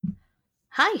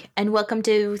Hi, and welcome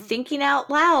to Thinking Out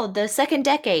Loud, the second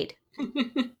decade.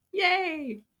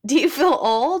 Yay! Do you feel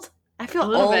old? I A feel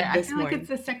little bit. old I this feel like it's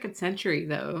morning. the second century,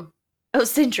 though. Oh,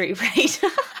 century, right?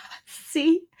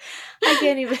 See? I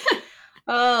can't even.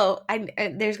 Oh,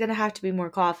 there's going to have to be more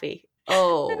coffee.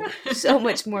 Oh, so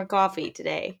much more coffee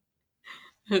today.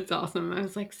 That's awesome. I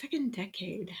was like, second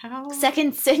decade? How?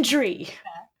 Second century.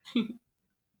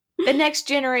 The next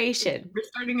generation. We're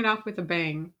starting it off with a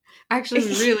bang.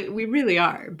 Actually, we really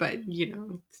are. But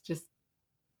it's just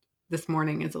this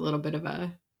morning is a little bit of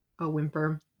a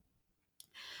whimper.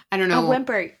 I don't A know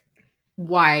whimper.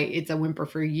 why it's a whimper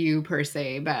for you per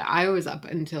se, but I was up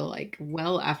until like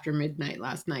well after midnight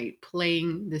last night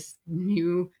playing this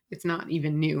new, it's not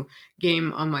even new,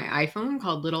 game on my iPhone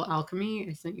called Little Alchemy.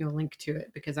 I sent you a link to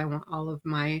it because I want all of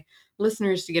my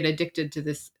listeners to get addicted to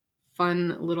this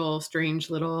fun little strange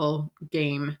little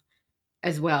game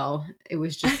as well. It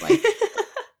was just like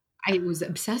I was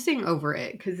obsessing over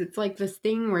it because it's like this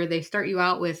thing where they start you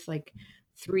out with like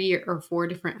three or four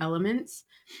different elements,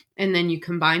 and then you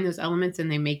combine those elements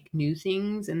and they make new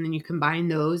things, and then you combine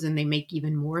those and they make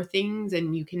even more things,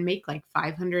 and you can make like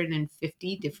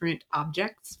 550 different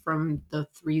objects from the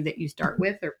three that you start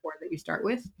with or four that you start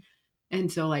with. And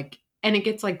so like and it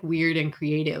gets like weird and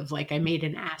creative. Like I made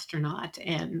an astronaut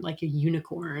and like a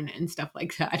unicorn and stuff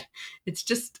like that. It's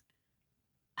just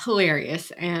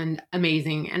hilarious and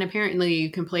amazing. And apparently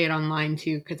you can play it online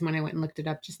too, because when I went and looked it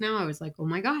up just now, I was like, oh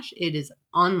my gosh, it is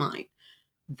online.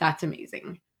 That's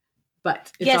amazing.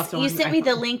 But it's Yes, also you on your sent me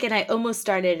the iPhone. link and I almost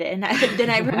started it. And then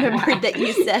I remembered that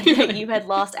you said that you had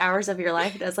lost hours of your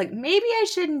life. And I was like, maybe I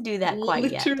shouldn't do that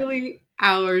quite yet. Literally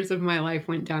hours of my life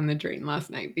went down the drain last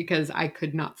night because I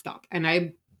could not stop. And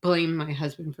I blame my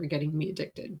husband for getting me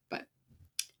addicted. But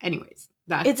anyways,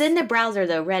 It's in that's the browser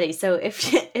though, ready. So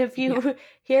if if yeah. you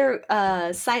hear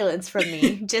silence from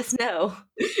me, just know.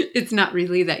 It's not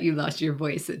really that you lost your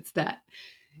voice. It's that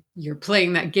you're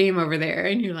playing that game over there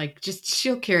and you're like, just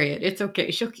she'll carry it. It's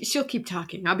okay. She'll keep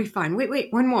talking. I'll be fine.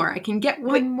 Wait, one more. I can get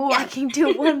Wait, one I more. can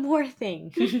do one more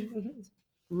thing.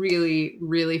 Really,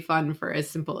 really fun for as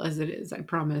simple as it is. I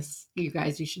promise you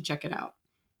guys you should check it out.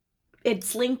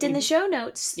 It's linked in the Maybe. show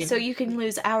notes so Yeah. you can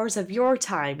lose hours of your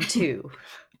time too.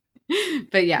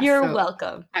 But yeah, You're so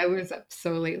welcome. I was up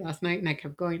so late last night and I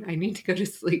kept going, I need to go to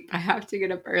sleep. I have to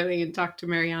get up early and talk to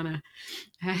Mariana.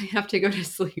 I have to go to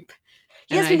sleep.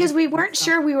 And Yes, I because just we couldn't weren't stop.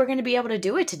 sure we were going to be able to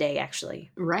do it today,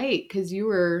 actually. Right, because you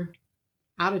were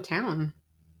out of town,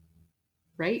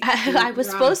 right? I You was were out of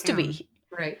supposed to town. be.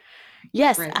 Right,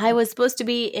 Yes, right. I was supposed to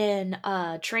be in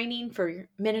training for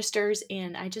ministers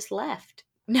and I just left.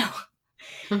 No.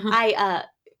 I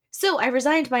so I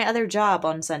resigned my other job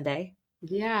on Sunday.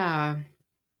 Yeah,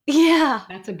 Yeah,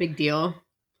 that's a big deal.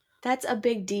 that's a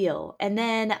big deal. And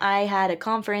then I had a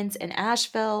conference in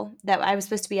Asheville that I was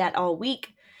supposed to be at all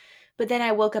week, but then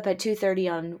I woke up at 2:30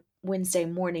 on Wednesday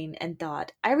morning and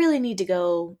thought, I really need to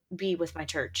go be with my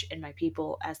church and my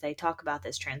people as they talk about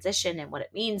this transition and what it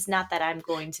means, not that I'm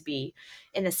going to be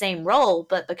in the same role,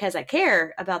 but because I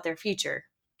care about their future.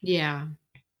 Yeah.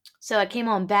 So I came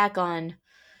on back on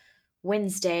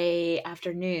Wednesday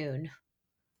afternoon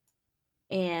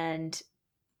and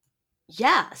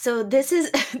yeah, so this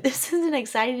is this is an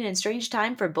exciting and strange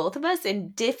time for both of us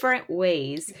in different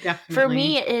ways. For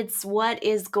me, Definitely. it's what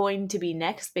is going to be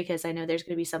next because I know there's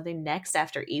going to be something next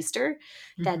after Easter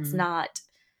that's Mhm. not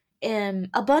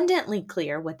abundantly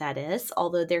clear what that is,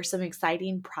 although there's some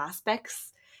exciting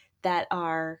prospects that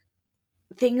are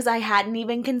things I hadn't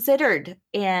even considered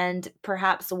and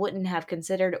perhaps wouldn't have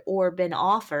considered or been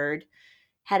offered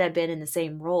had I been in the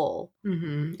same role.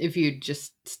 Mhm. If you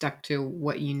just stuck to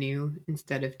what you knew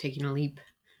instead of taking a leap.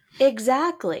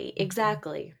 Exactly, Mhm.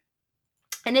 exactly.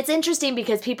 And it's interesting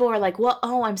because people were like, "Well,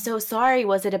 oh, I'm so sorry.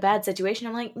 Was it a bad situation?"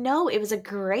 I'm like, "No, it was a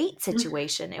great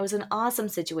situation. It was an awesome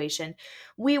situation.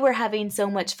 We were having so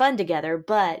much fun together,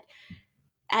 but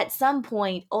at some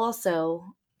point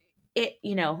also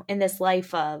in this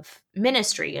life of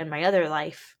ministry and my other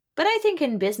life, but I think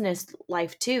in business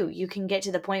life too, you can get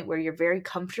to the point where you're very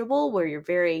comfortable, where you're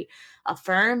very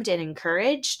affirmed and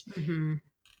encouraged, Mhm.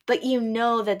 but you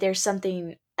know that there's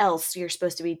something else you're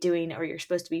supposed to be doing or you're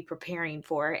supposed to be preparing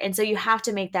for. And so you have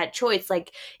to make that choice.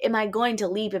 Like, am I going to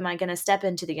leap? Am I going to step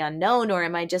into the unknown? Or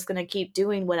am I just going to keep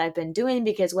doing what I've been doing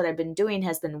because what I've been doing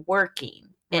has been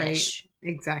working Right. ish?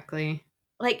 Exactly.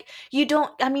 Like, you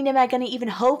don't, I mean, am I going to even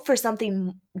hope for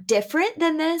something different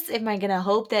than this? Am I going to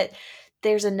hope that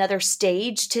there's another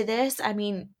stage to this? I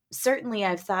mean, certainly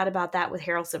I've thought about that with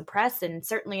Harrelson Press, and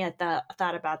certainly I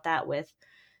thought about that with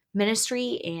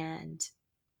ministry and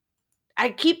I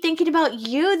keep thinking about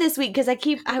you this week because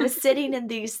I was sitting in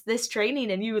this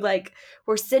training and you like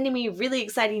were sending me really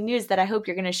exciting news that I hope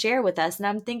you're going to share with us. And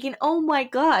I'm thinking, oh my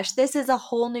gosh, this is a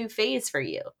whole new phase for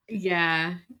you.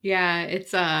 Yeah. Yeah.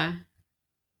 It's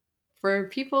for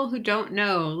people who don't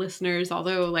know, listeners,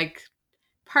 although like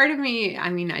part of me, I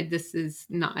mean, this is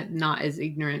not as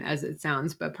ignorant as it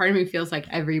sounds, but part of me feels like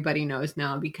everybody knows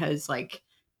now because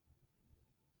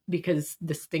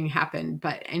this thing happened.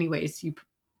 But anyways, you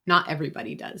not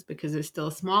everybody does because there's still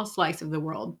a small slice of the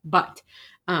world. But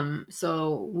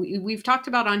so we've talked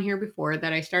about on here before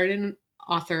that I started an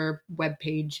author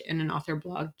webpage and an author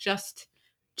blog just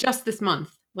this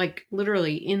month, like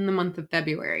literally in the month of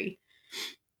February,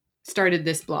 started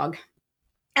this blog.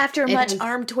 After It much has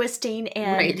arm twisting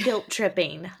and right. guilt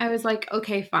tripping. I was like,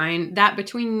 okay, fine. That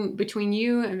between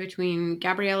you and between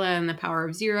Gabriella and the Power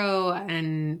of Zero,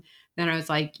 and then I was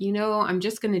like, I'm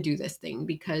just going to do this thing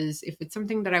because if it's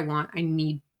something that I want, I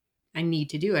need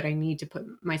to do it. I need to put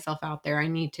myself out there. I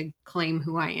need to claim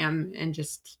who I am and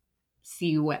just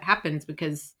see what happens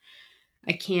because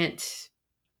I can't,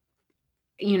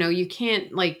 you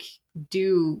can't like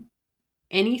do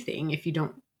anything if you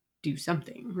don't do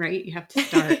something, right? You have to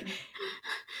start.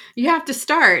 You have to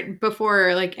start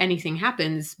before like anything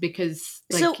happens because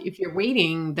like So if you're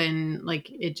waiting, then like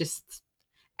it just.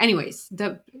 Anyways,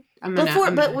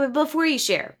 before you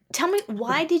share, tell me,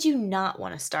 why did you not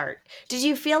want to start? Did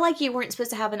you feel like you weren't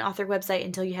supposed to have an author website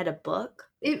until you had a book?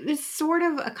 It was sort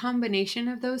of a combination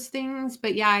of those things,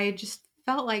 but yeah, I just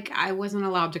felt like I wasn't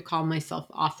allowed to call myself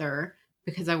author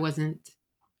because I wasn't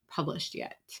published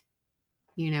yet,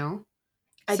 you know?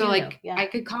 I So do know. like Yeah. I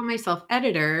could call myself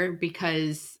editor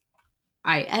because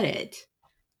I edit.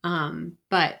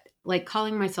 But like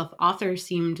calling myself author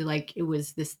seemed like it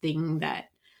was this thing that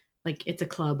like it's a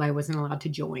club I wasn't allowed to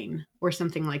join or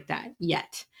something like that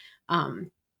yet. Um,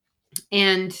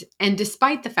 and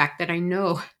despite the fact that I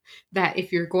know that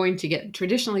if you're going to get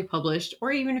traditionally published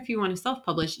or even if you want to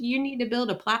self-publish, you need to build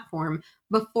a platform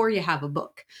before you have a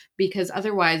book because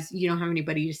otherwise you don't have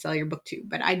anybody to sell your book to.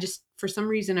 But I just for some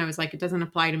reason I was like it doesn't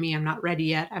apply to me. I'm not ready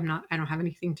yet. I don't have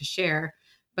anything to share.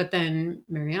 But then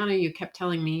Mariana, you kept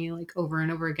telling me like over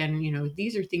and over again,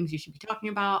 these are things you should be talking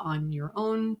about on your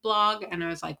own blog. And I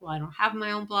was like, well, I don't have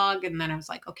my own blog. And then I was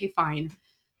like, okay, fine.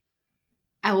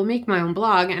 I will make my own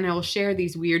blog and I will share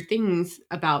these weird things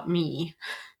about me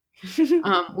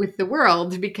with the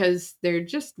world because they're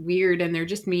just weird and they're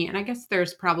just me. And I guess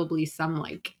there's probably some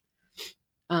like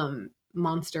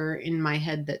monster in my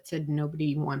head that said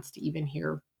nobody wants to even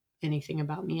hear anything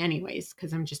about me anyways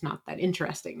because I'm just not that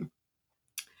interesting.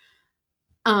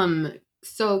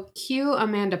 So cue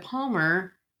Amanda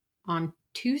Palmer on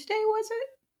Tuesday, was it?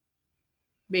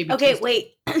 Maybe Okay, Tuesday.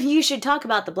 wait. You should talk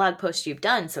about the blog post you've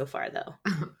done so far, though.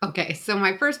 Okay, so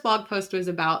my first blog post was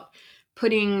about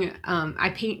putting,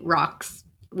 I paint rocks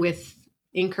with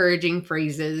encouraging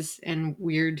phrases and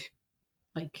weird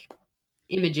like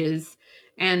images,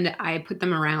 and I put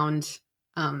them around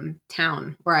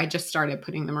town, or I just started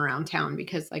putting them around town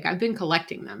because like I've been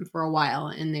collecting them for a while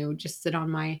and they would just sit on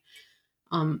my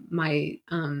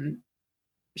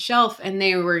shelf and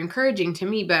they were encouraging to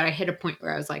me, but I hit a point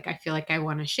where I was like, I feel like I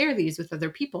want to share these with other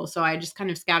people. So I just kind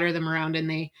of scatter them around and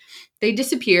they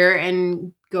disappear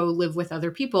and go live with other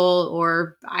people,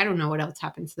 or I don't know what else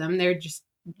happens to them. They're just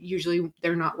usually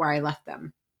they're not where I left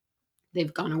them.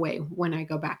 They've gone away when I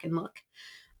go back and look.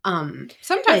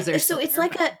 Sometimes they're So still it's there,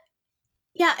 like but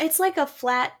it's like a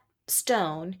flat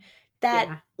stone that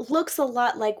yeah. looks a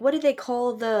lot like, what do they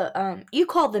call you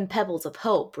call them pebbles of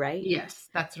hope, right? Yes,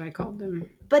 that's what I called them.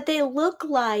 But they look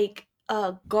like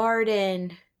a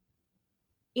garden,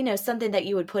 something that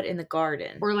you would put in the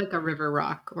garden. Or like a river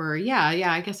rock, or yeah,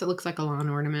 I guess it looks like a lawn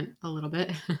ornament a little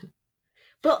bit.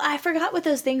 But I forgot what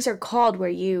those things are called where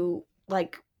you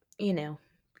like,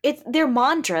 they're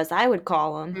mantras, I would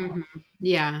call them. Mhm.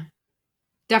 Yeah,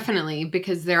 definitely,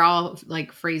 because they're all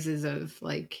like phrases of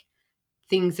like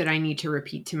things that I need to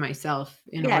repeat to myself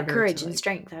in Yeah, order to courage and like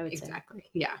strength, I would say. exactly.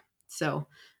 Yeah. So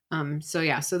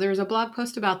so there's a blog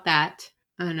post about that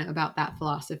and about that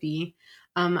philosophy.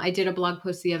 I did a blog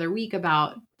post the other week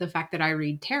about the fact that I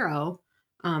read tarot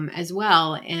as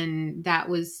well, and that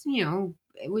was,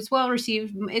 it was well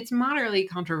received. It's moderately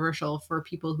controversial for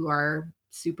people who are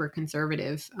super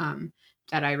conservative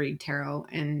that I read tarot,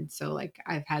 and so like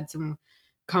I've had some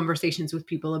conversations with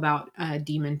people about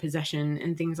demon possession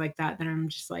and things like that I'm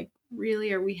just like,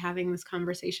 really, are we having this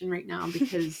conversation right now?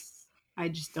 Because I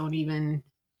just don't even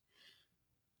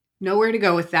nowhere to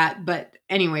go with that. But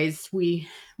anyways, we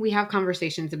have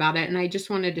conversations about it, and I just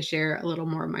wanted to share a little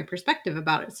more of my perspective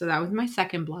about it. So that was my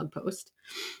second blog post.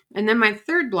 And then my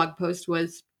third blog post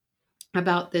was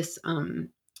about this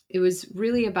it was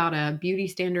really about a beauty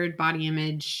standard, body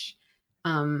image,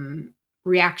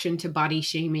 reaction to body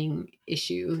shaming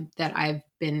issue that I've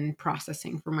been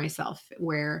processing for myself,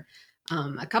 where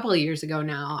a couple of years ago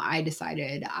now, I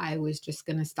decided I was just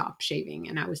going to stop shaving,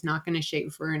 and I was not going to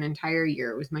shave for an entire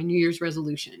year. It was my New Year's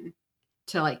resolution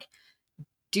to like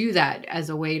do that as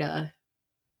a way to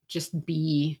just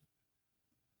be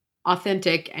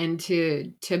authentic and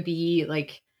to be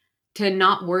like, to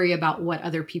not worry about what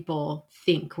other people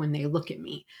think when they look at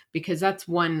me, because that's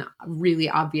one really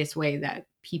obvious way that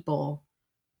people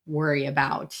worry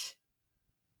about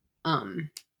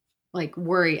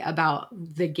worry about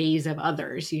the gaze of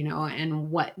others,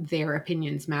 and what their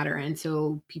opinions matter. And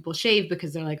so people shave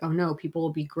because they're like, oh no, people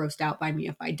will be grossed out by me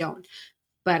if I don't.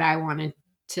 But I wanted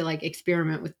to like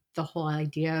experiment with the whole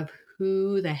idea of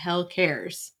who the hell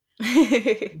cares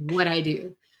what I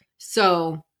do.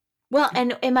 So, well,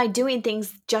 and am I doing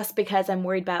things just because I'm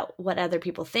worried about what other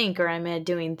people think, or am I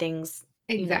doing things,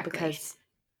 exactly. because...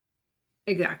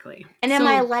 Exactly. And am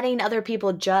I letting other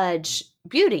people judge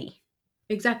beauty?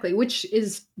 Exactly, which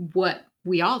is what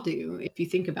we all do, if you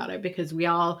think about it, because we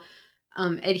all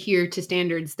adhere to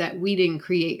standards that we didn't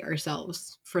create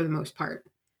ourselves for the most part.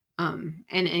 And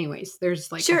anyways,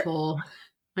 there's like a whole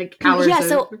like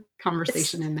hours of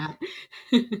conversation in that.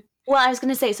 Well, I was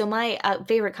going to say, so my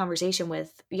favorite conversation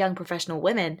with young professional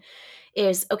women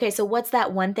is, okay, so what's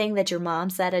that one thing that your mom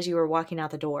said as you were walking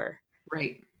out the door?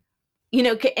 Right.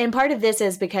 And part of this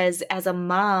is because as a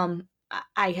mom,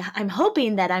 I'm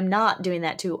hoping that I'm not doing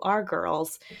that to our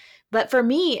girls. But for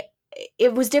me,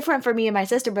 it was different for me and my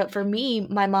sister. But for me,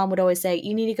 my mom would always say,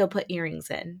 you need to go put earrings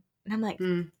in. And I'm like,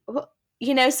 well,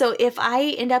 so if I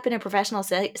end up in a professional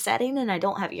setting and I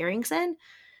don't have earrings in,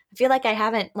 I feel like I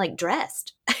haven't like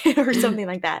dressed or something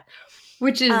like that.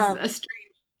 Which is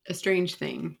a strange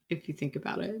thing if you think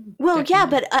about it. Well, definitely. Yeah,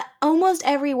 but almost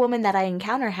every woman that I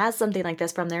encounter has something like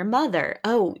this from their mother.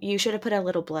 Oh, you should have put a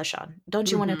little blush on.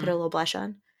 Don't you want to put a little blush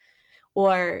on?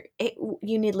 Or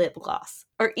you need lip gloss,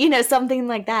 or something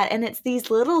like that. And it's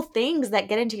these little things that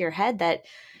get into your head that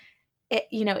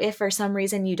if for some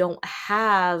reason you don't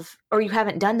have, or you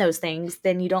haven't done those things,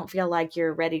 then you don't feel like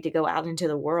you're ready to go out into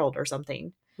the world or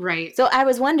something. Right. So I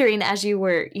was wondering, as you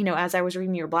were, as I was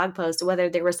reading your blog post, whether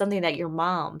there was something that your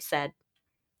mom said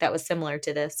that was similar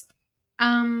to this.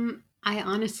 I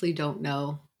honestly don't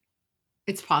know.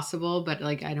 It's possible, but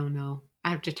like, I don't know.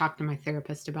 I have to talk to my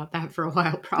therapist about that for a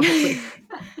while, probably.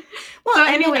 Well, so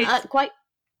anyway, I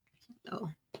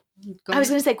was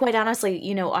going to say, quite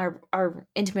honestly, our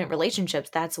intimate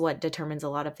relationships, that's what determines a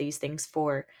lot of these things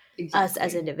for us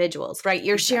as individuals, right?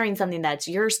 You're sharing something that's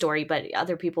your story, but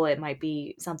other people, it might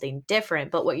be something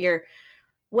different. But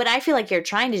what I feel like you're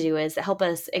trying to do is help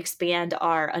us expand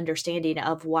our understanding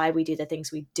of why we do the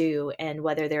things we do and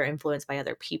whether they're influenced by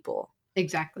other people.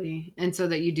 Exactly. And so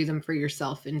that you do them for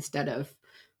yourself instead of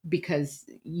because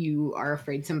you are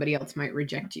afraid somebody else might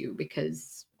reject you,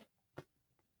 because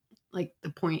like the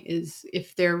point is,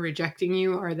 if they're rejecting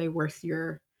you, are they worth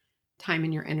your time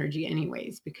and your energy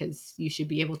anyways? Because you should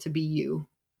be able to be you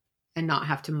and not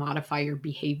have to modify your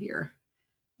behavior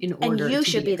in order. And you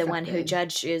should be the one who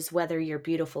judges whether you're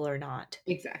beautiful or not.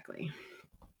 Exactly.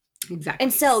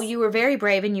 And so you were very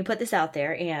brave and you put this out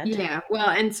there, and yeah, well,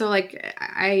 and so like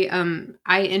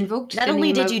I invoked, not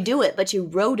only did you do it, but you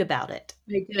wrote about it.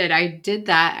 I did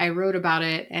that. I wrote about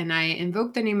it, and I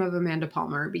invoked the name of Amanda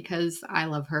Palmer because I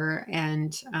love her,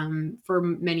 and for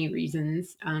many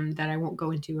reasons that I won't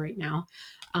go into right now.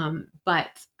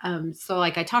 So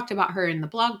like I talked about her in the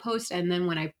blog post, and then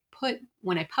when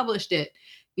I published it,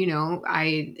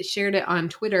 I shared it on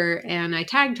Twitter and I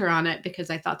tagged her on it because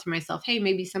I thought to myself, hey,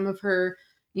 maybe some of her,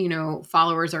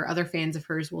 followers or other fans of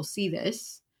hers will see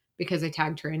this because I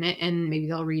tagged her in it, and maybe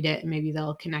they'll read it and maybe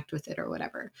they'll connect with it or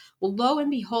whatever. Well, lo and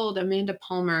behold, Amanda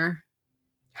Palmer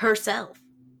herself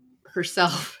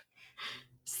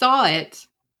saw it,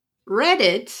 read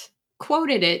it,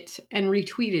 quoted it, and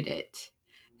retweeted it.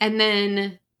 And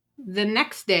then the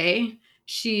next day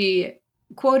she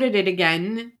quoted it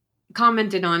again,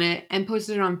 commented on it, and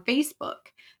posted it on Facebook.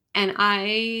 And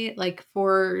I, like,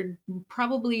 for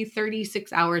probably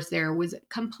 36 hours there, was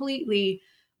completely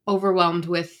overwhelmed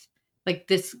with like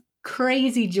this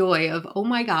crazy joy of, oh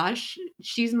my gosh,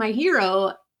 she's my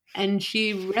hero. And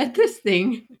she read this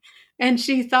thing and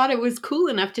she thought it was cool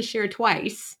enough to share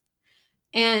twice.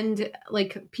 And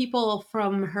like people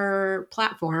from her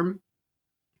platform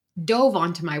dove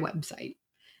onto my website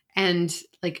And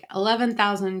like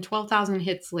 11,000, 12,000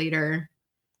 hits later,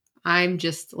 I'm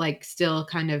just like still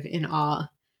kind of in awe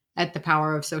at the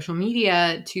power of social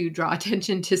media to draw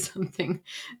attention to something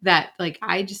that like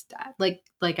I just like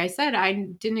I said, I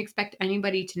didn't expect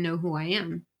anybody to know who I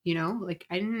am, you know? Like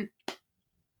I didn't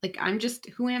like I'm just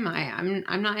who am I?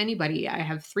 I'm not anybody. I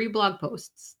have 3 blog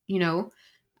posts, you know?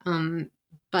 Um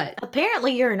but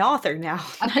Apparently, you're an author now,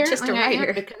 not just apparently a I am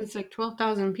writer. because like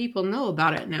 12,000 people know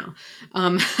about it now.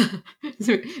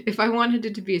 So if I wanted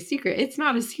it to be a secret, it's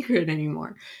not a secret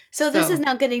anymore. So this is So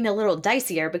now getting a little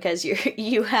dicier because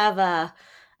you have a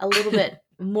little bit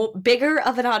more bigger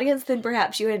of an audience than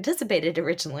perhaps you anticipated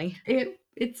originally.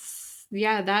 it's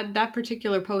yeah, that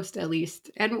particular post at least.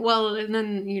 And well, and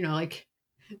then, you know, like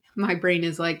my brain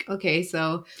is like, okay,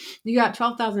 so you got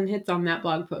 12,000 hits on that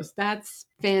blog post. That's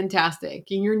fantastic.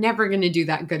 And you're never going to do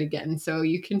that good again. So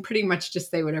you can pretty much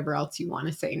just say whatever else you want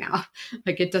to say now.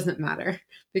 Like it doesn't matter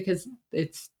because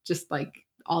it's just like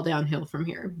all downhill from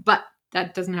here. But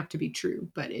that doesn't have to be true.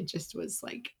 But it just was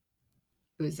like,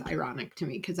 it was ironic to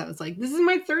me because I was like, this is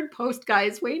my 3rd post,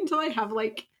 guys. Wait until I have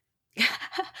like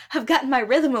I've gotten my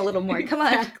rhythm a little more. Come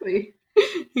on. exactly.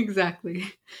 Exactly.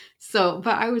 So,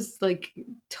 but I was like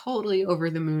totally over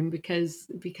the moon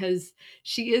because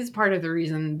she is part of the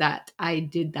reason that I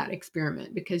did that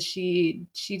experiment because she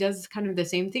does kind of the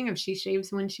same thing if she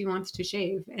shaves when she wants to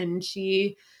shave and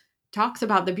she talks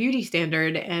about the beauty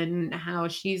standard and how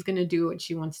she's going to do what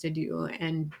she wants to do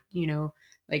and you know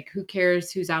like who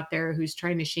cares who's out there who's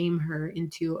trying to shame her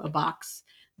into a box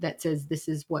that says this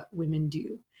is what women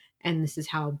do and this is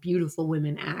how beautiful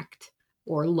women act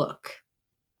or look.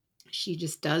 She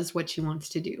just does what she wants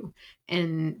to do.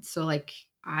 And so like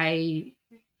I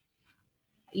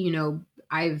you know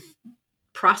I've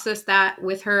processed that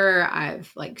with her.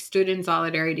 I've like stood in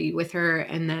solidarity with her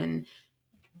and then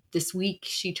this week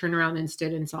she turned around and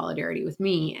stood in solidarity with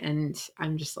me and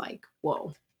I'm just like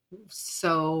whoa,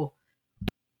 so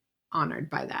honored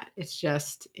by that. It's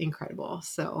just incredible.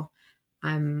 So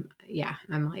I'm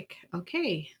like,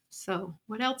 okay, so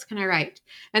what else can I write?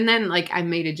 And then like I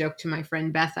made a joke to my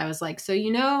friend Beth. I was like, so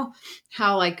you know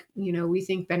how like, you know, we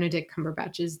think Benedict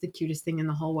Cumberbatch is the cutest thing in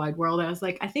the whole wide world. I was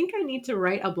like, I think I need to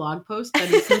write a blog post that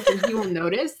is something he will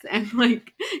notice and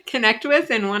like connect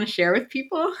with and want to share with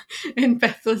people. And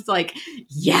Beth was like,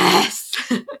 yes.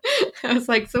 I was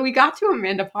like, so we got to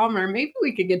Amanda Palmer. Maybe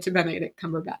we could get to Benedict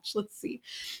Cumberbatch. Let's see.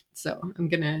 So I'm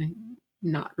gonna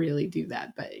not really do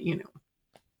that, but you know,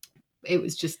 it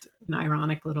was just an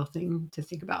ironic little thing to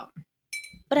think about.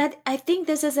 But I think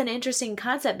this is an interesting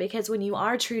concept because when you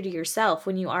are true to yourself,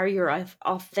 when you are your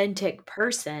authentic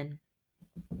person,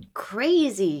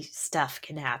 crazy stuff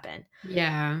can happen.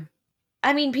 Yeah.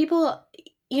 I mean, people,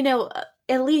 you know,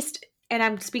 at least, and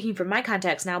I'm speaking from my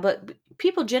context now, but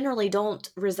people generally don't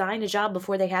resign a job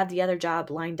before they have the other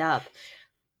job lined up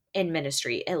in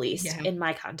ministry, at least Yeah. in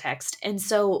my context. And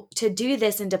so to do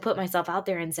this and to put myself out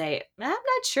there and say, I'm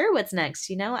not sure what's next,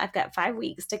 you know, I've got 5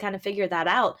 weeks to kind of figure that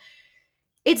out.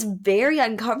 It's very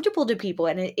uncomfortable to people.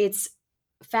 And it's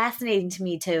fascinating to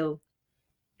me to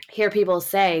hear people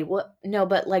say, "What? No,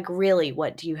 but like, really,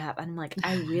 what do you have?" And I'm like,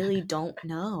 I really don't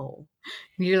know.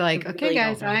 You're I like, okay, really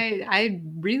don't guys, know. I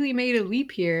really made a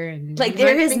leap here, and Like, you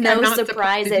there might is think I'm no not supposed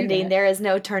surprise to do ending. that. There is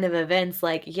no turn of events.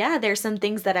 Like, yeah, there's some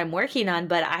things that I'm working on,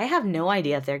 but I have no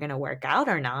idea if they're going to work out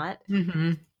or not.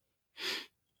 Mm-hmm.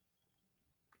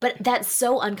 But that's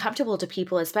so uncomfortable to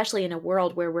people, especially in a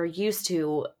world where we're used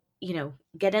to, you know,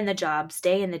 get in the job,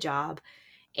 stay in the job,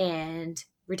 and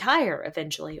retire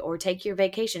eventually or take your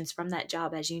vacations from that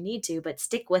job as you need to, but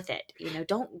stick with it. You know,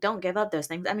 don't give up those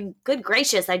things. I mean, good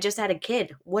gracious, I just had a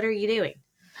kid. What are you doing?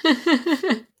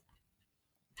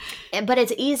 But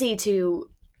it's easy to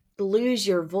lose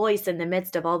your voice in the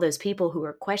midst of all those people who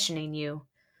are questioning you,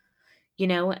 you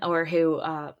know, or who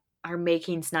are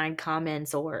making snide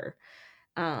comments or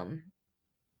um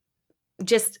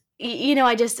just you know,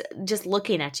 I just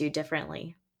looking at you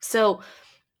differently. So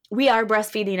we are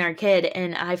breastfeeding our kid,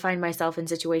 and I find myself in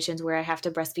situations where I have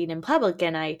to breastfeed in public,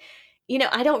 and I, you know,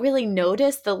 I don't really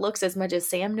notice the looks as much as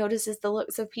Sam notices the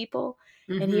looks of people.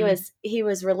 And Mm-hmm. he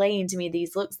was relaying to me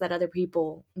these looks that other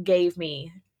people gave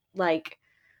me, like,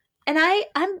 and I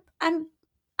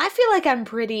feel like I'm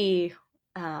pretty,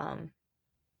 um,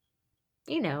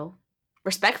 you know,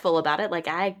 respectful about it. Like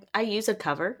I use a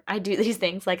cover. I do these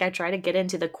things. Like I try to get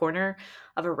into the corner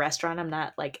of a restaurant. I'm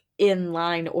not like in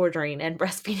line ordering and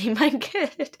breastfeeding my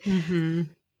kid. Mm-hmm.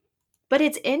 But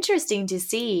it's interesting to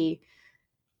see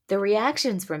the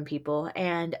reactions from people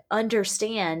and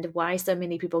understand why so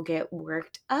many people get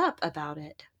worked up about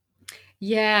it.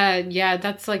 Yeah,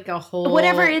 that's like a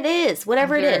Whatever whole it is,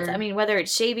 whatever it is. I other, mean, whether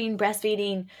it's shaving,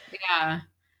 breastfeeding. yeah,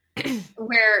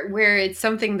 where it's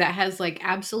something that has like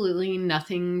absolutely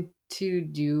nothing to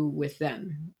do with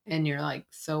them. And you're like,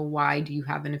 so why do you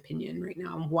have an opinion right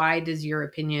now? Why does your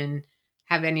opinion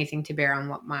have anything to bear on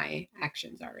what my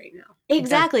actions are right now? It does.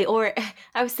 Exactly. Or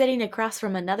I was sitting across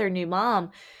from another new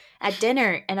mom at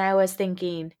dinner and I was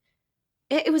thinking,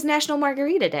 it was National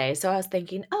Margarita Day. So I was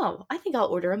thinking, oh, I think I'll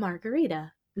order a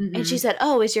margarita. And she Hmm. said,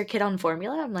 oh, is your kid on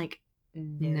formula? I'm like,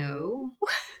 no. No.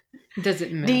 Does it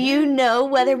Do matter? you know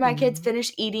whether my kids No.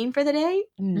 finished eating for the day?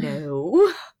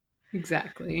 No.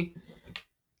 Exactly.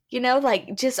 You know,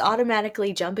 like just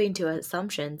automatically jumping to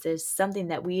assumptions is something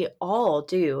that we all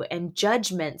do, and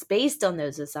judgments based on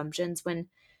those assumptions when,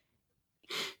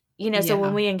 so when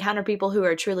Yeah. we encounter people who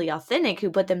are truly authentic, who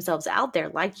put themselves out there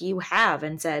like you have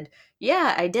and said,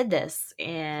 yeah, I did this.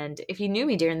 And if you knew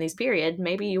me during this period,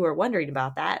 maybe you were wondering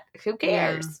about that. Who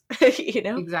Yeah. cares? you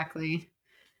know? Exactly.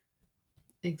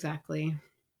 Exactly.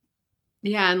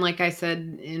 Yeah, and like I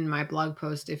said in my blog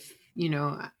post, if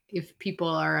people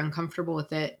are uncomfortable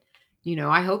with it,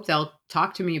 I hope they'll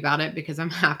talk to me about it because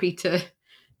I'm happy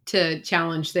to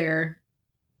challenge their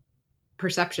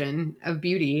perception of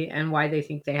beauty and why they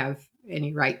think they have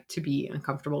any right to be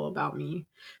uncomfortable about me.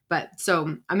 But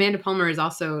so Amanda Palmer is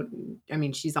also, I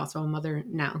mean, she's also a mother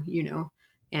now, I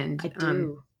and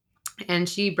do. and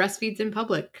she breastfeeds in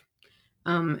public,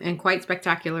 and quite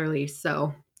spectacularly.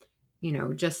 So,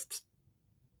 just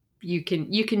you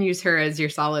can use her as your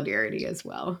solidarity as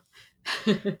well.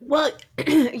 Well,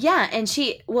 yeah, and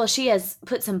she has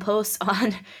put some posts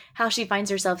on how she finds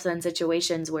herself in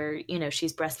situations where,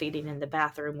 she's breastfeeding in the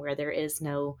bathroom where there is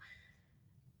no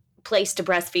place to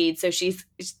breastfeed. So she's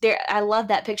there. I love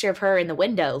that picture of her in the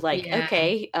window. Like, Yeah.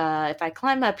 okay, if I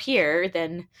climb up here,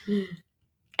 then.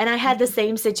 And I had the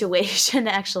same situation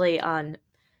actually on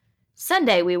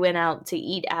Sunday. We went out to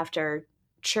eat after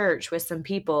church with some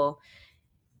people,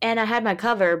 and I had my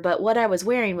cover, but what I was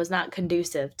wearing was not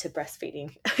conducive to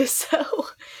breastfeeding. so,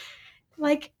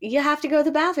 like, you have to go to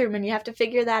the bathroom and you have to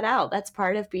figure that out. That's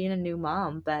part of being a new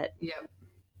mom. But Yep.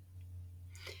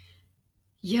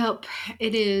 Yep,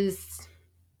 it is.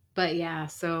 But yeah,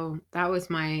 so that was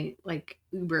my like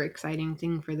uber exciting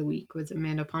thing for the week was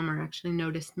Amanda Palmer actually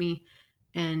noticed me,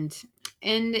 and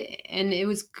and it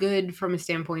was good from a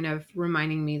standpoint of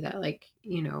reminding me that like,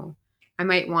 I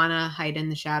might want to hide in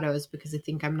the shadows because I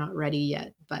think I'm not ready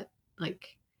yet, but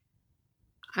like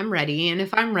I'm ready, and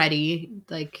if I'm ready,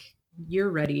 like you're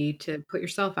ready to put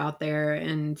yourself out there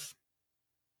and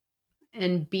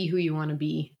be who you want to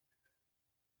be.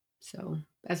 So,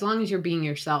 as long as you're being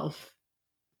yourself,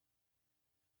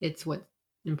 it's what's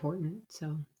important.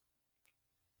 So,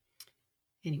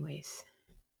 anyways.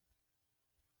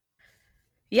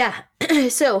 yeah,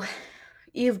 so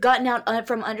you've gotten out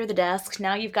from under the desk.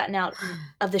 Now you've gotten out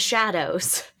of the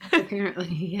shadows. Apparently,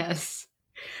 yes.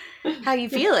 How you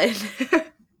feeling?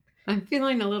 I'm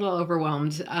feeling a little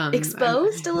overwhelmed. I'm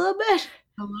Exposed a little bit?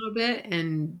 a little bit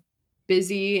and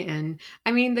busy. And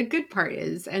I mean, the good part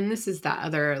is, and this is that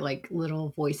other like little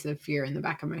voice of fear in the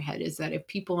back of my head, is that if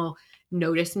people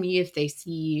notice me, if they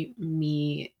see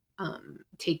me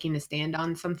taking a stand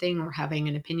on something or having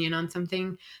an opinion on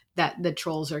something, that the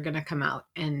trolls are going to come out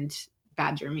and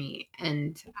badger me.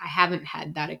 And I haven't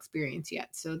had that experience yet.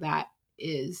 So that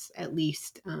is at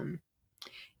least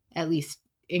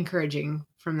encouraging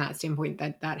from that standpoint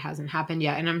that that hasn't happened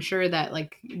yet. And I'm sure that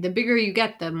like the bigger you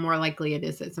get, the more likely it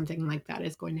is that something like that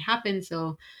is going to happen.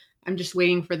 So I'm just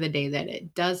waiting for the day that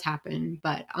it does happen.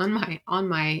 But on my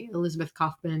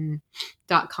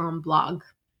elizabethkaufman.com blog,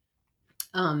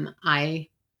 I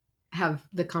have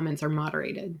the comments are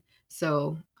moderated.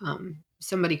 So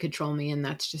somebody could troll me and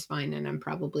that's just fine. And I'm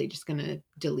probably just gonna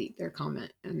delete their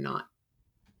comment and not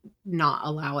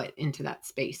allow it into that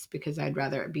space because I'd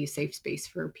rather it be a safe space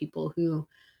for people who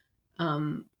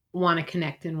want to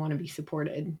connect and want to be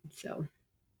supported. So,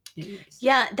 anyways.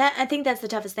 Yeah, that I think that's the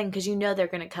toughest thing because they're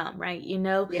going to come, right? You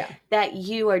know Yeah. that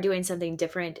you are doing something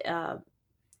different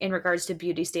in regards to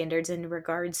beauty standards, in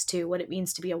regards to what it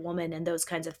means to be a woman, and those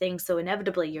kinds of things. So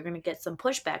inevitably, you're going to get some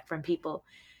pushback from people,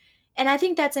 and I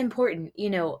think that's important.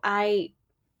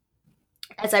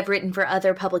 As I've written for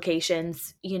other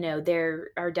publications,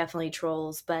 there are definitely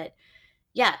trolls, but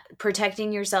yeah,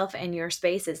 protecting yourself and your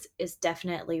space is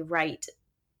definitely right.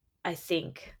 I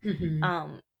think. Hmm.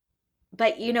 Um,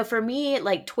 but for me,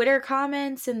 like Twitter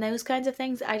comments and those kinds of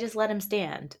things, I just let them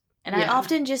stand. And I Yeah.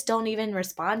 often just don't even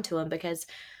respond to them because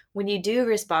when you do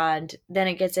respond, then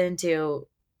it gets into,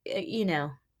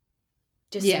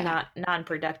 just a Yeah. not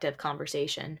non-productive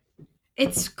conversation.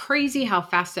 It's crazy how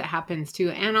fast it happens too,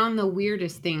 and on the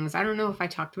weirdest things. I don't know if I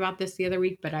talked about this the other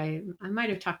week, but I might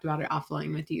have talked about it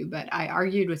offline with you. But I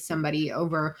argued with somebody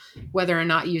over whether or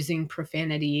not using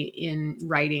profanity in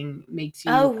writing makes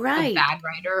you Oh, a right. bad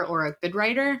writer or a good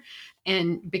writer.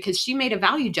 And because she made a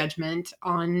value judgment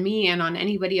on me and on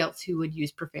anybody else who would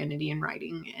use profanity in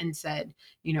writing, and said,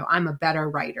 I'm a better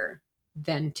writer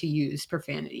than to use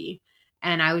profanity.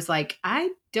 And I was like,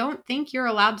 I don't think you're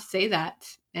allowed to say that.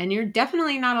 And you're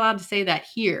definitely not allowed to say that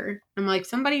here. I'm like,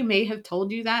 somebody may have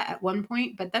told you that at one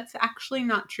point, but that's actually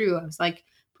not true. I was like,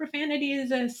 profanity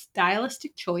is a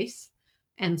stylistic choice,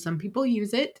 and some people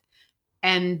use it,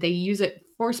 and they use it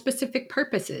for specific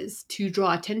purposes, to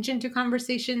draw attention to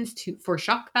conversations, for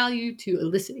shock value, to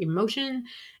elicit emotion.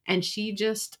 And she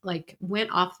just like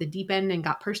went off the deep end and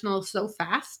got personal so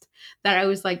fast that I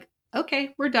was like,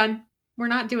 okay, we're done. We're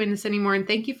not doing this anymore. And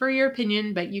thank you for your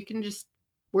opinion, but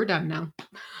we're done now.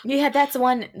 Yeah, that's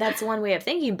one way of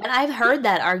thinking, but I've heard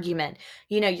that argument.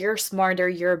 You're smarter,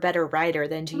 you're a better writer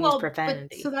than to use Well, but so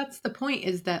profanity. that's the point,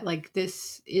 is that like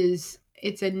it's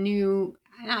a new,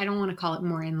 I don't want to call it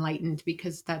more enlightened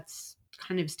because that's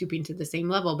kind of stooping to the same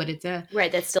level, but it's a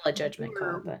Right, that's still a judgment call,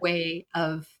 newer but way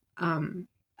of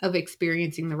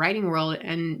experiencing the writing world.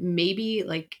 And maybe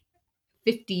like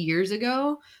 50 years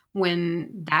ago, when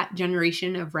that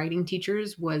generation of writing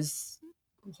teachers was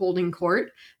holding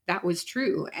court, that was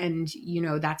true. And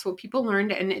that's what people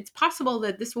learned. And it's possible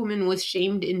that this woman was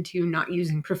shamed into not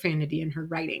using profanity in her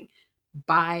writing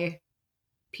by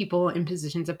people in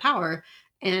positions of power.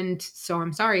 And so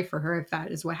I'm sorry for her if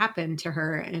that is what happened to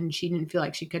her and she didn't feel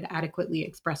like she could adequately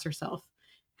express herself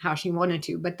how she wanted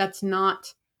to. But that's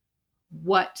not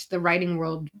what the writing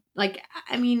world, like,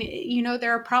 I mean,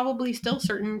 there are probably still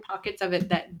certain pockets of it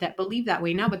that believe that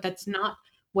way now, but that's not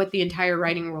what the entire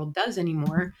writing world does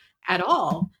anymore at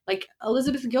all. Like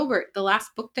Elizabeth Gilbert, the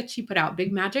last book that she put out,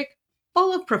 Big Magic,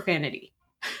 full of profanity.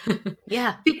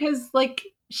 yeah. Because like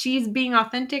she's being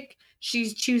authentic,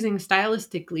 she's choosing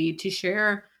stylistically to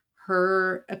share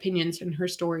her opinions and her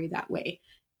story that way,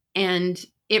 and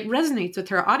it resonates with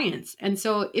her audience. And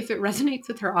so if it resonates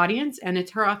with her audience and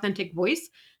it's her authentic voice,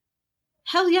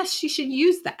 hell yes, she should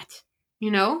use that.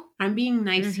 I'm being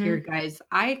nice here, Mhm. guys.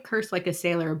 I curse like a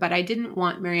sailor, but I didn't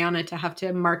want Mariana to have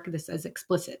to mark this as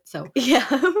explicit. So Yeah.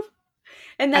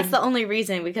 And that's I the only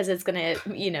reason, because it's going to,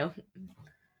 be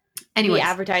anyways,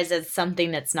 advertised as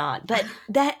something that's not. But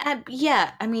that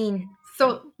yeah, I mean,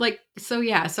 so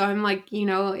I'm like,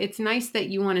 it's nice that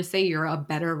you want to say you're a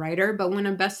better writer, but when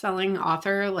a best-selling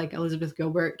author like Elizabeth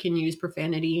Gilbert can use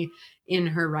profanity in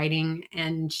her writing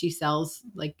and she sells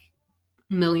like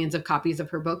millions of copies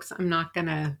of her books, I'm not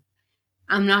gonna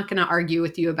argue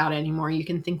with you about it anymore. You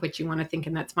can think what you want to think,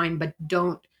 and that's fine, but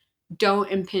don't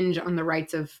impinge on the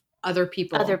rights of other other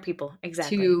people people,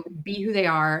 exactly. to be who they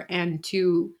are and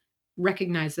to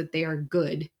recognize that they are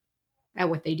good at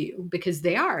what they do, because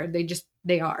they are.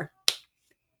 They are.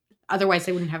 Otherwise,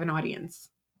 they wouldn't have an audience.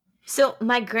 So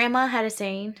my grandma had a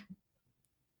saying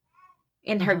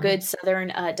in her Uh-huh. good Southern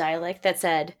dialect that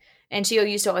said, and she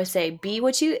used to always say, "Be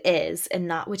what you is and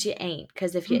not what you ain't,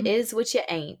 because if you is what you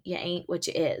ain't what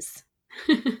you is."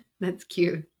 That's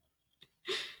cute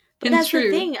But and that's the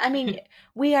true. thing. I mean,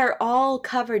 we are all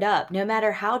covered up, no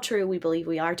matter how true we believe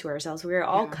we are to ourselves. We are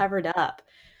all Yeah. covered up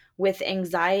with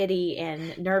anxiety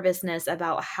and nervousness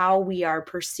about how we are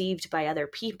perceived by other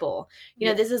people.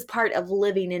 Yeah. This is part of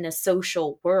living in a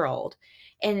social world.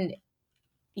 And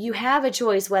you have a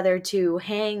choice whether to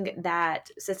hang that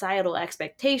societal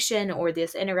expectation or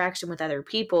this interaction with other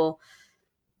people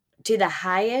to the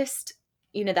highest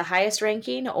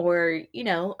ranking, or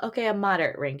okay, a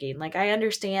moderate ranking. Like, I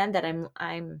understand that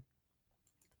I'm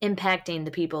impacting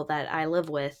the people that I live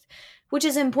with, which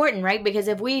is important, right? Because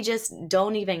if we just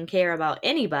don't even care about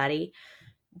anybody,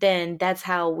 then that's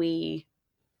how we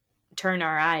turn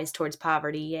our eyes towards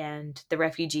poverty and the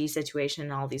refugee situation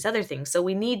and all these other things. So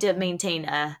we need to maintain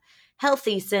a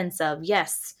healthy sense of,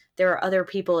 yes, there are other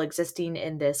people existing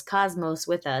in this cosmos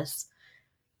with us,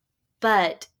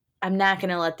 but I'm not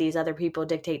going to let these other people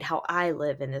dictate how I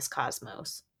live in this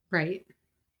cosmos. Right.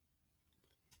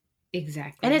 And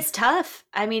Exactly. it's tough.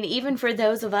 I mean, even for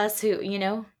those of us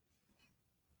who,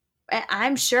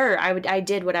 I'm sure I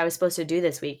did what I was supposed to do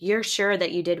this week. You're sure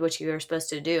that you did what you were supposed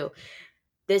to do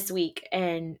this week,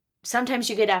 and sometimes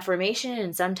you get affirmation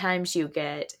and sometimes you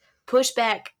get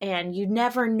pushback, and you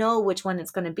never know which one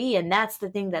it's going to be. And that's the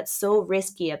thing that's so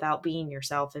risky about being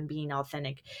yourself and being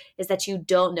authentic, is that you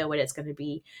don't know what it's going to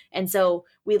be. And so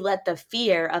we let the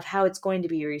fear of how it's going to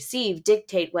be received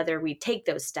dictate whether we take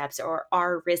those steps or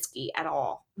are risky at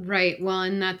all. Right. Well,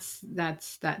 and that's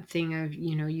that thing of,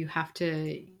 you have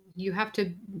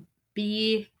to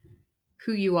be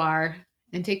who you are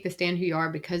and take the stand who you are,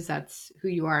 because that's who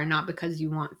you are, and not because you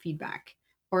want feedback,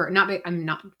 or not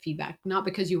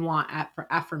because you want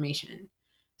affirmation.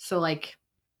 So like,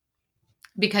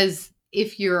 because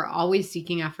if you're always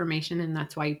seeking affirmation and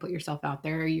that's why you put yourself out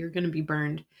there, you're going to be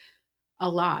burned a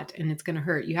lot and it's going to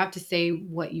hurt. You have to say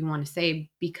what you want to say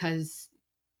because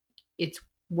it's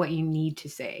what you need to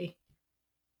say,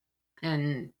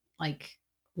 and like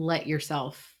let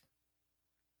yourself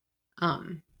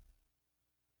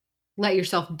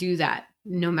do that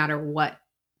no matter what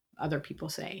other people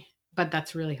say. But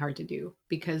that's really hard to do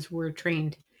because we're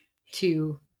trained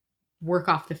to work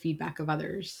off the feedback of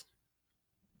others.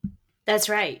 That's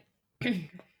right.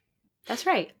 That's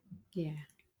right. Yeah.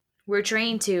 We're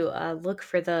trained to look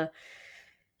for the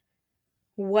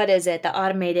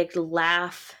automated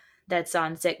laugh that's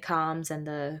on sitcoms, and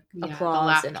the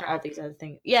applause, and all these other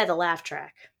things. Yeah, the laugh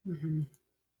track. Mm-hmm.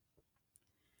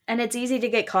 And it's easy to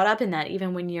get caught up in that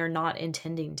even when you're not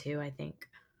intending to, I think.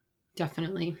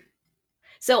 Definitely.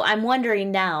 So I'm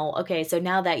wondering now, okay, so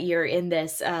now that you're in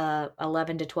this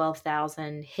 11 to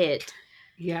 12,000 hit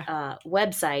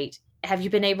website, have you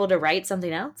been able to write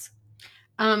something else?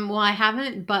 Well, I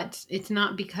haven't, but it's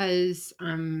not because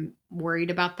I'm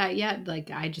worried about that yet. Like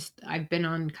I've been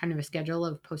on kind of a schedule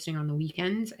of posting on the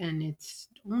weekends, and it's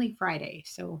only Friday,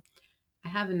 so I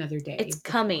have another day. It's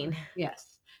coming.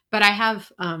 Yes. But I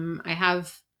have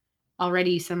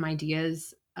already some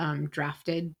ideas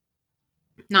drafted.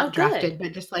 Not drafted,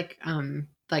 but just like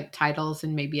titles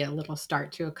and maybe a little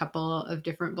start to a couple of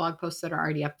different blog posts that are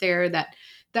already up there that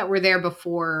were there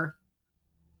before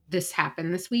this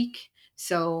happened this week.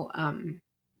 So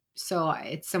so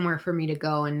it's somewhere for me to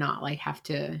go and not have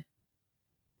to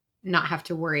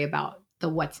worry about the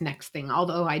what's next thing.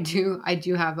 Although I do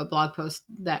have a blog post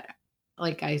that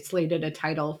I slated a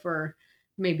title for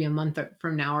maybe a month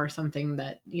from now or something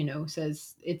that,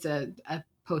 says it's a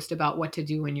post about what to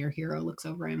do when your hero looks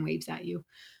over and waves at you.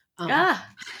 But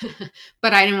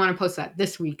I didn't want to post that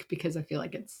this week because I feel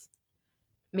like it's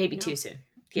maybe too soon.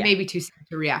 Yeah. Maybe too soon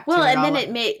to react. Well, and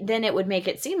then it would make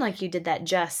it seem like you did that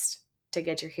just to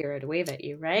get your hero to wave at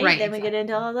you, right? Right. Then exactly. We get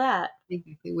into all that.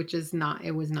 Exactly, which is not.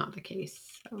 It was not the case.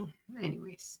 So,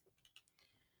 anyways.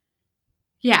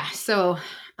 Yeah. So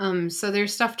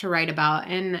there's stuff to write about,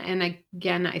 and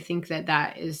again, I think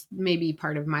that is maybe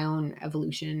part of my own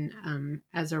evolution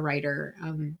as a writer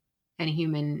and a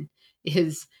human,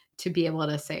 is to be able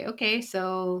to say, okay,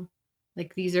 so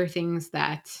these are things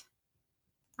that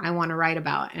I want to write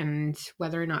about, and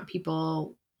whether or not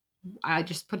I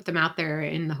just put them out there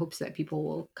in the hopes that people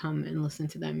will come and listen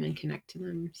to them and connect to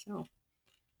them. So,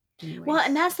 anyways. Well,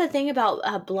 and that's the thing about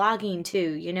blogging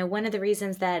too. One of the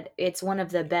reasons that it's one of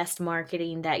the best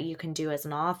marketing that you can do as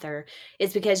an author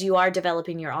is because you are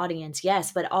developing your audience,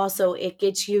 yes, but also it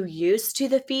gets you used to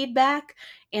the feedback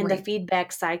and the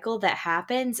feedback cycle that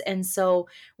happens. And so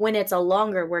when it's a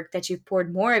longer work that you've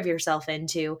poured more of yourself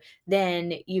into,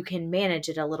 then you can manage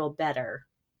it a little better.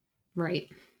 Right.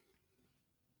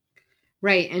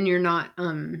 Right. And you're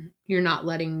not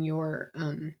letting your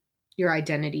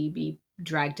identity be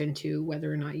dragged into whether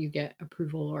or not you get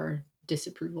approval or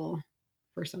disapproval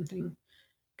for something,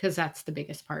 because that's the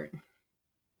biggest part.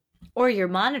 Or you're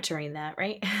monitoring that,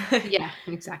 right? Yeah,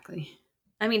 exactly.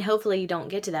 I mean, hopefully you don't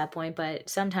get to that point, but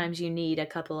sometimes you need a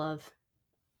couple of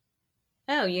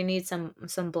you need some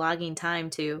blogging time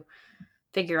to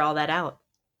figure all that out.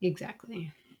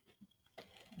 Exactly.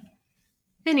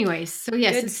 Anyways, so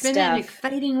yes, it's been an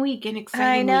exciting week and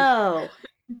exciting. I know.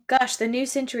 Gosh, the new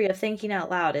century of thinking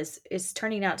out loud is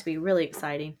turning out to be really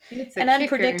exciting and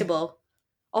unpredictable.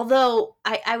 Although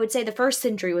I would say the first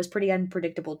century was pretty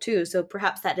unpredictable too, so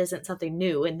perhaps that isn't something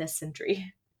new in this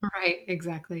century. Right,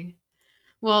 exactly.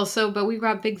 Well, but we've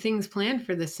got big things planned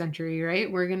for this century,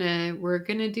 right? We're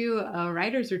gonna do a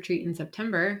writer's retreat in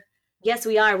September. Yes,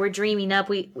 we are. We're dreaming up.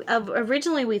 We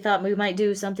originally we thought we might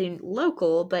do something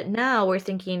local, but now we're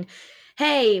thinking,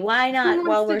 hey, why not?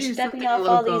 While we're stepping off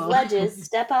all these ledges,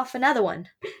 step off another one.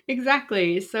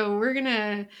 Exactly. So we're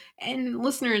gonna, and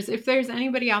listeners, if there's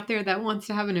anybody out there that wants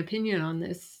to have an opinion on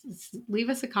this, leave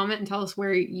us a comment and tell us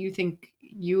where you think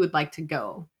you would like to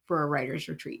go for a writer's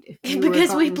retreat. If you were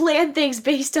Because we going, plan things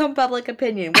based on public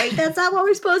opinion. Wait, that's not what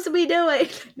we're supposed to be doing.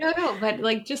 no, but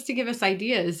like just to give us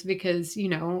ideas, because who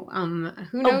Oh, knows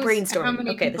how brainstorming.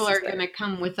 many Okay, people this is are going better. to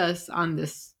come with us on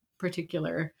this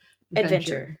particular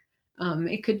Adventure.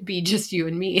 venture. It could be just you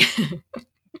and me, which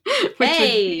would be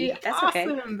Hey, that's okay.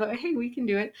 awesome. But hey, we can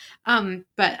do it.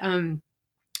 But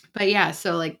yeah,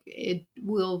 so like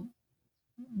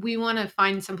we want to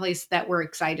find some place that we're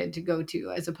excited to go to,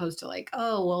 as opposed to like,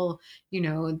 oh, well,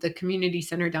 the community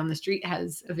center down the street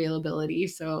has availability,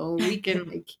 so we can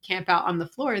like camp out on the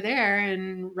floor there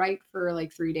and write for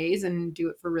like 3 days and do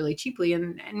it for really cheaply.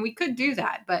 And we could do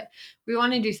that, but we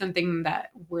want to do something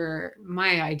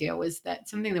my idea was that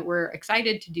something that we're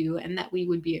excited to do and that we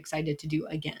would be excited to do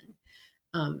again.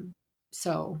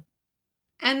 So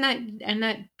and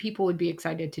that people would be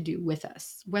excited to do with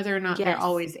us, whether or not they're Yes.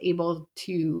 always able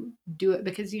to do it,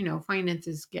 because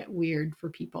finances get weird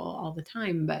for people all the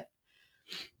time, but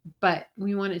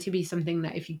we want it to be something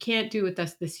that if you can't do with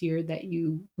us this year, that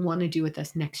you want to do with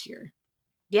us next year.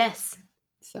 Yes.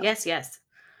 So Yes.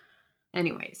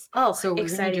 anyways, Oh, so we're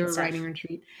going to do a writing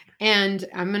retreat, and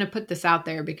I'm going to put this out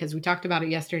there because we talked about it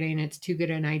yesterday and it's too good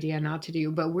an idea not to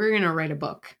do, but we're going to write a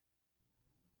book.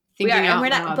 We are, and we're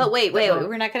not. But wait,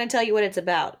 we're not going to tell you what it's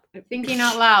about. Thinking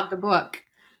Out Loud, the book.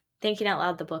 Thinking Out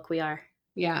Loud, the book. We are.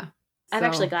 Yeah, I've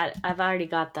already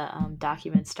got the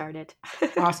document started.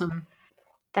 Awesome.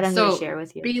 That I'm going to share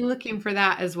with you. Be looking for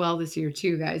that as well this year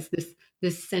too, guys.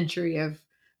 This century of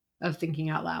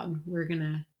thinking out loud. We're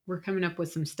coming up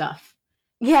with some stuff.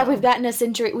 Yeah, we've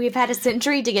had a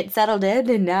century to get settled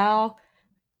in, and now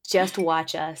just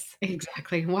watch us.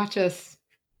 Exactly. Watch us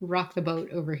rock the boat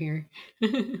over here.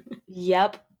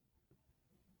 Yep.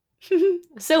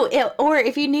 Or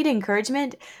if you need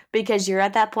encouragement because you're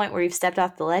at that point where you've stepped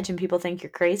off the ledge and people think you're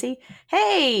crazy,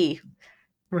 hey,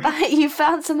 right. You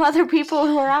found some other people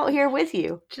who are out here with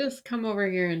you. Just come over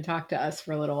here and talk to us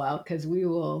for a little while, because we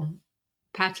will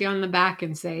pat you on the back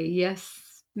and say,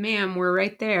 yes, ma'am, we're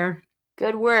right there.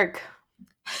 Good work.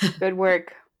 Good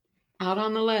work. Out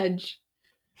on the ledge.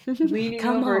 Leaning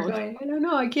over going, I don't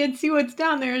know, I can't see what's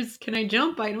down there. Can I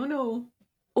jump? I don't know.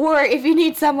 Or if you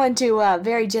need someone to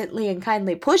very gently and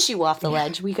kindly push you off the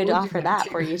ledge, we could offer that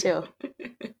for you too.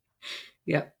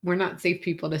 Yep. We're not safe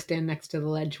people to stand next to the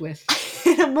ledge with.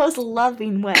 In a most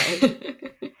loving way.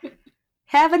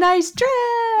 Have a nice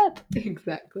trip!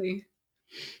 Exactly.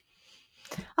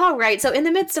 All right. So in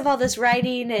the midst of all this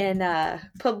writing and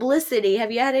publicity,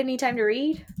 have you had any time to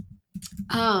read?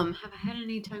 Have I had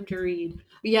any time to read?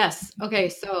 Yes. Okay.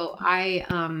 So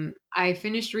I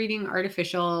finished reading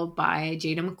Artificial by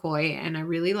Jada McCoy, and I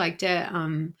really liked it.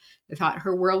 I thought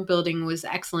her world building was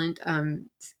excellent.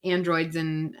 Androids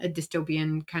in a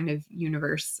dystopian kind of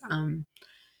universe.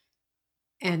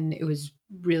 And it was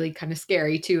really kind of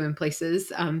scary too in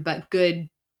places. But good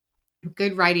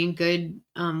writing, good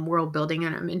world building,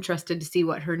 and I'm interested to see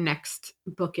what her next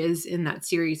book is in that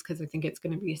series, because I think it's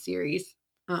going to be a series.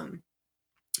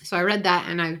 So I read that,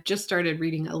 and I've just started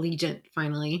reading Allegiant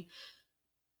finally.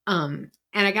 And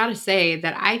I gotta say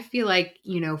that I feel like,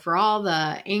 for all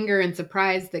the anger and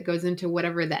surprise that goes into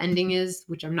whatever the ending is,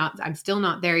 which I'm still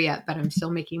not there yet, but I'm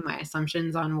still making my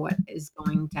assumptions on what is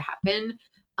going to happen.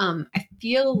 I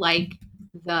feel like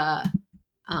the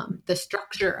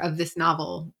structure of this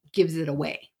novel gives it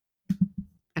away.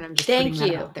 And I'm just putting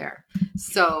that out there.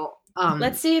 So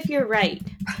let's see if you're right.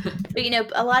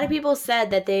 But a lot of people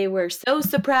said that they were so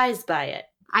surprised by it.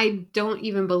 I don't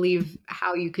even believe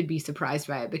how you could be surprised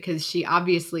by it, because she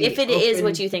obviously, if it is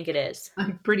what you think it is,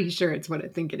 I'm pretty sure it's what I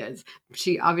think it is.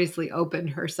 She obviously opened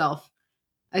herself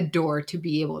a door to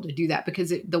be able to do that,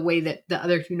 because the way that the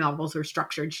other two novels were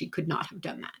structured, she could not have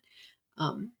done that.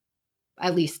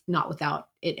 At least not without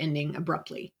it ending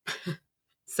abruptly.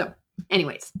 So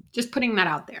anyways, just putting that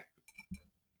out there.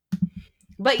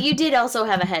 But you did also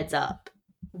have a heads up.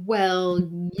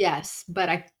 Well, yes, but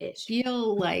I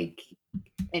feel like,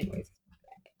 anyways,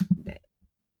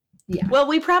 yeah. Well,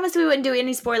 we promised we wouldn't do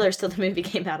any spoilers till the movie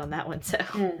came out on that one, so.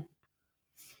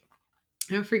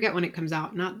 I forget when it comes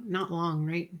out. Not long,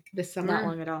 right? This summer? Not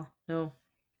long at all. No.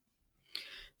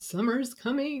 Summer's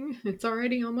coming. It's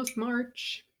already almost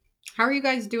March. How are you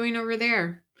guys doing over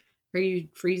there? Are you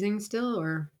freezing still,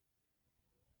 or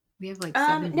we have like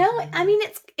 70? No, I mean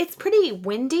it's pretty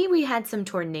windy. We had some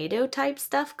tornado type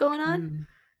stuff going on.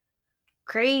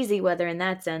 Crazy weather in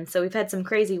that sense. So we've had some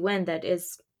crazy wind that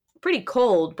is pretty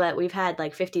cold, but we've had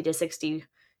like 50 to 60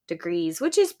 degrees,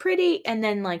 which is pretty, and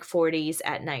then like 40s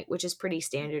at night, which is pretty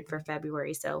standard for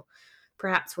February. So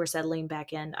perhaps we're settling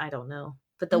back in. I don't know.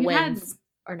 But the winds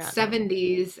are not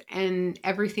 70s and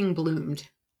everything bloomed.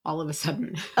 all of a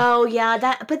sudden. Oh yeah,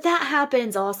 but that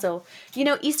happens also.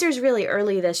 Easter's really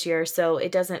early this year, so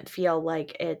it doesn't feel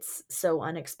like it's so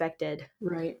unexpected.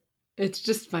 Right. It's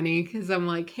just funny because I'm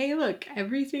like, hey, look,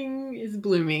 everything is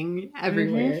blooming Mhm.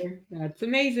 everywhere. That's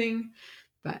amazing.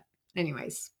 But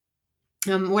anyways,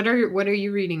 what are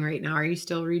you reading right now? Are you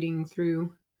still reading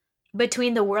through?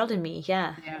 Between the World and Me,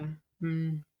 yeah. Yeah.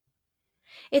 Mm.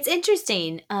 It's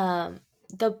interesting.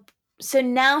 The so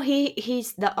now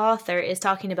he's the author is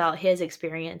talking about his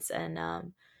experience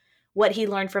and what he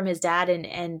learned from his dad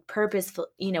and purposeful,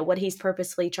 what he's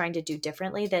purposefully trying to do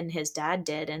differently than his dad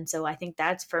did. And so I think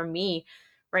that's for me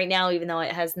right now, even though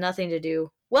it has nothing to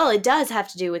do, well, it does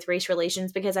have to do with race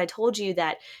relations, because I told you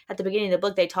that at the beginning of the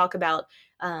book they talk about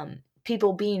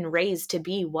people being raised to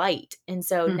be white. And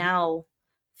so Mhm. now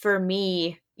for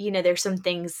me, there's some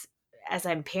things as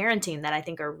I'm parenting that I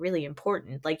think are really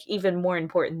important, like even more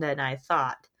important than I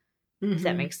thought, if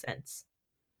that Mhm. makes sense.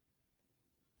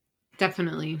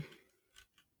 Definitely.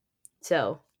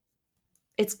 So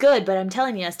it's good, but I'm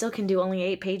telling you, I still can do only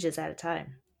 8 pages at a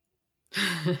time.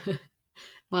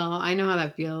 Well, I know how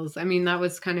that feels. I mean, that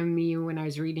was kind of me when I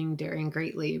was reading Daring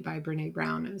Greatly by Brene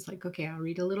Brown. I was like, okay, I'll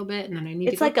read a little bit and then I need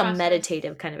to It's go like a process.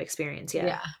 meditative kind of experience. Yeah.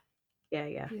 Yeah. Yeah.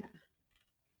 Yeah. Yeah.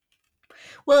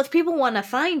 Well, if people want to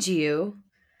find you,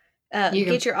 You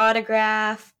get your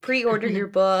autograph, pre order your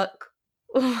can book,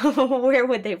 where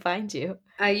would they find you?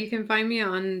 you can find me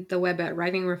on the web at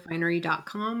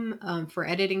writingrefinery.com for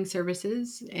editing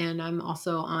services. And I'm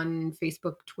also on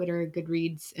Facebook, Twitter,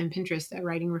 Goodreads, and Pinterest at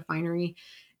Writing Refinery.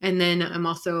 And then I'm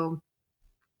also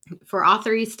for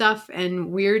authory stuff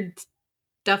and weird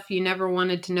stuff you never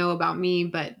wanted to know about me,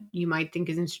 but you might think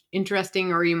is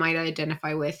interesting or you might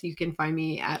identify with. You can find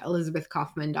me at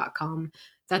elizabethkaufman.com.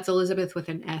 That's Elizabeth with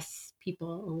an S,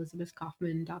 people,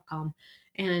 elizabethkaufman.com.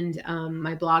 And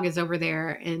my blog is over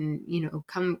there. And,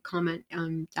 come comment.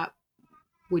 That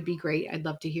would be great. I'd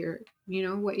love to hear,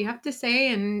 what you have to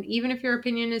say. And even if your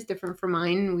opinion is different from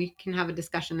mine, we can have a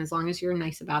discussion as long as you're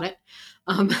nice about it.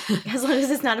 Um, As long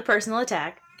as it's not a personal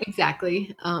attack.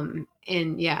 exactly.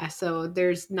 And yeah, so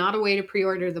there's not a way to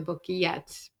pre-order the book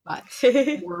yet, but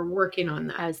I we're working on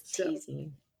that. was So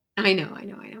teasing. I know.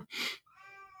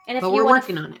 And if But you we're want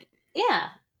to, working on it. yeah,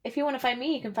 if you want to find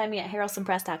me, you can find me at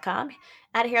harrelsonpress.com,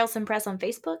 at Harrelson Press on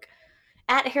Facebook,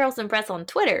 at Harrelson Press on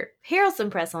Twitter, Harrelson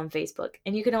Press on Facebook.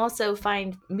 And you can also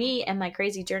find me and my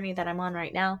crazy journey that I'm on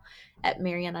right now at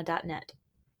mariana.net.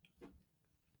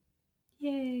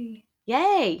 Yay.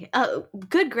 Yay! Oh,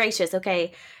 good gracious.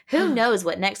 Okay. Who knows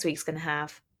what next week's going to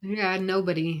have? Yeah,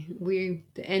 nobody.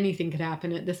 Anything could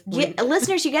happen at this Yeah, point.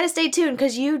 listeners, you got to stay tuned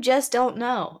because you just don't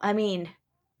know. I mean,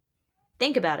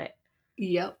 think about it.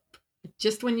 Yep.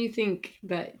 Just when you think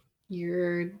that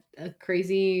you're a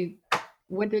crazy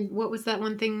what was that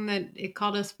one thing that it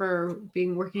called us for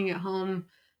being working at home?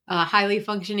 Highly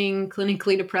functioning,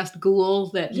 clinically depressed ghoul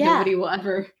that Yeah. nobody will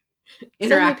ever Suddenly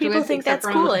interact people with think except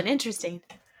that's for cool on and interesting.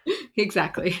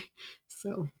 exactly.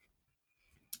 So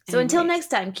So until anyways, next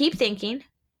time, keep thinking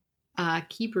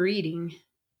keep reading.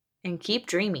 and keep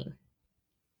dreaming.